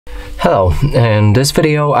Hello, in this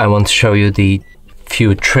video I want to show you the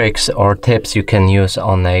few tricks or tips you can use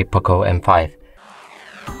on a POCO M5.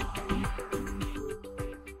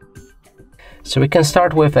 So we can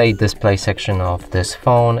start with a display section of this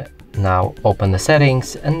phone. Now open the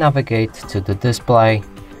settings and navigate to the display,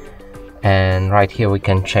 and right here we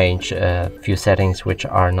can change a few settings which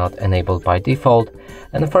are not enabled by default,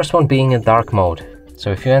 and the first one being in dark mode. So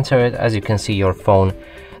if you enter it, as you can see, your phone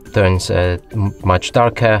turns much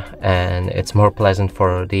darker and it's more pleasant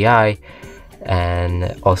for the eye,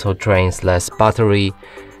 and also drains less battery.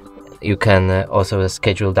 You can also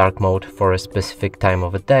schedule dark mode for a specific time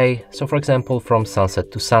of the day, so for example from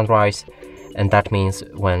sunset to sunrise, and that means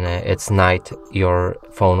when it's night your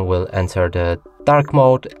phone will enter the dark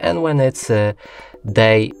mode, and when it's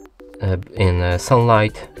day in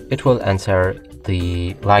sunlight it will enter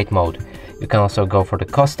the light mode. You can also go for the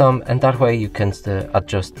custom, and that way you can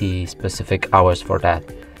adjust the specific hours for that.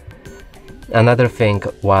 Another thing,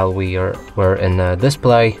 while we're in the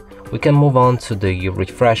display, we can move on to the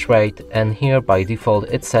refresh rate, and here by default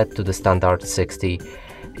it's set to the standard 60.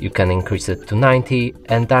 You can increase it to 90,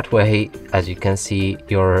 and that way, as you can see,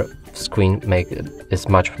 your screen is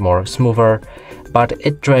much more smoother, but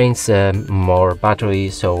it drains more battery,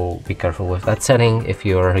 so be careful with that setting if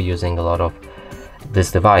you're using a lot of this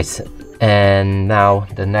device. And now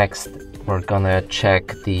the next, we're gonna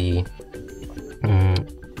check the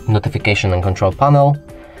notification and control panel.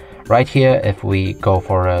 Right here, if we go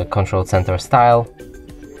for a control center style,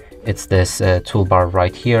 it's this toolbar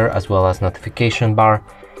right here, as well as notification bar.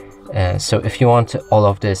 So if you want all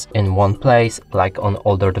of this in one place, like on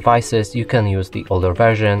older devices, you can use the older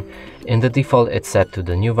version. In the default it's set to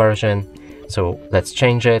the new version, so let's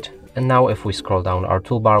change it. And now if we scroll down our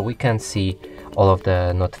toolbar, we can see all of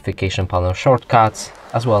the notification panel shortcuts,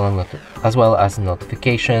 as well as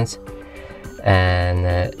notifications.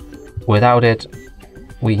 And without it,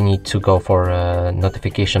 we need to go for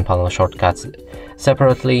notification panel shortcuts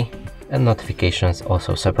separately and notifications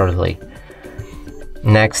also separately.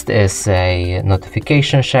 Next is a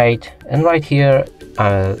notification shade, and right here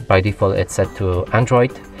by default it's set to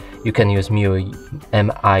Android. You can use MIUI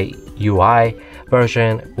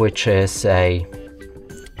version, which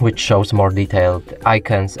shows more detailed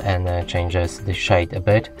icons and changes the shade a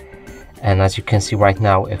bit. And as you can see right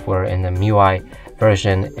now, if we're in the MIUI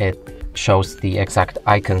version, it shows the exact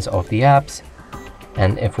icons of the apps,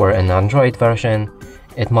 and if we're in Android version,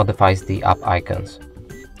 it modifies the app icons.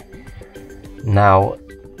 Now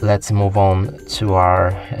let's move on to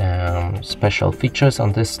our special features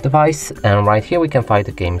on this device, and right here we can find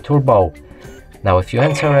the game turbo. Now if you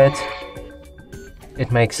enter it,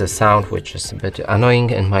 it makes a sound which is a bit annoying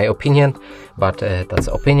in my opinion, but that's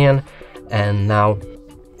opinion. And now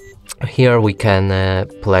here we can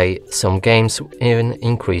play some games in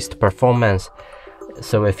increased performance.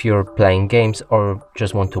 So if you're playing games or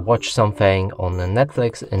just want to watch something on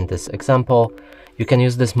Netflix in this example, you can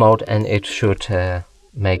use this mode and it should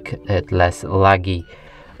make it less laggy.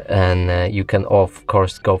 And you can of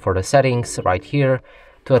course go for the settings right here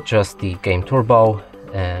to adjust the game turbo.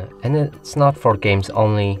 And it's not for games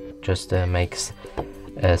only, just makes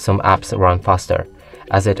some apps run faster.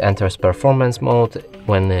 As it enters performance mode,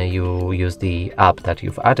 when you use the app that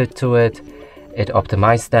you've added to it, it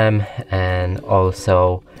optimizes them, and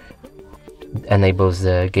also enables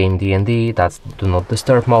the game DND, that's do not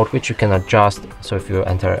disturb mode, which you can adjust. So if you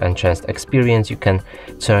enter enhanced experience, you can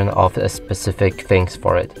turn off specific things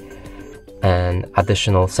for it. And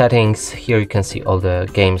additional settings, here you can see all the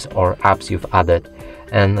games or apps you've added.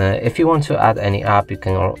 And if you want to add any app, you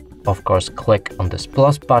can of course click on this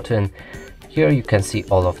plus button. Here you can see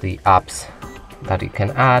all of the apps that you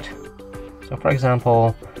can add. So for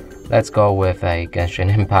example, let's go with a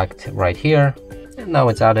Genshin Impact right here, and now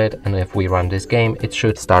it's added. And if we run this game, it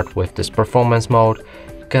should start with this performance mode.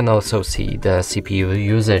 You can also see the CPU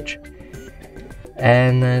usage.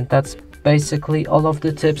 And that's basically all of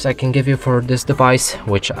the tips I can give you for this device,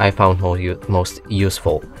 which I found most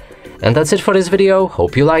useful. And that's it for this video.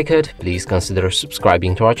 Hope you like it. Please consider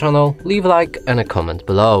subscribing to our channel, leave a like and a comment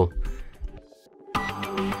below.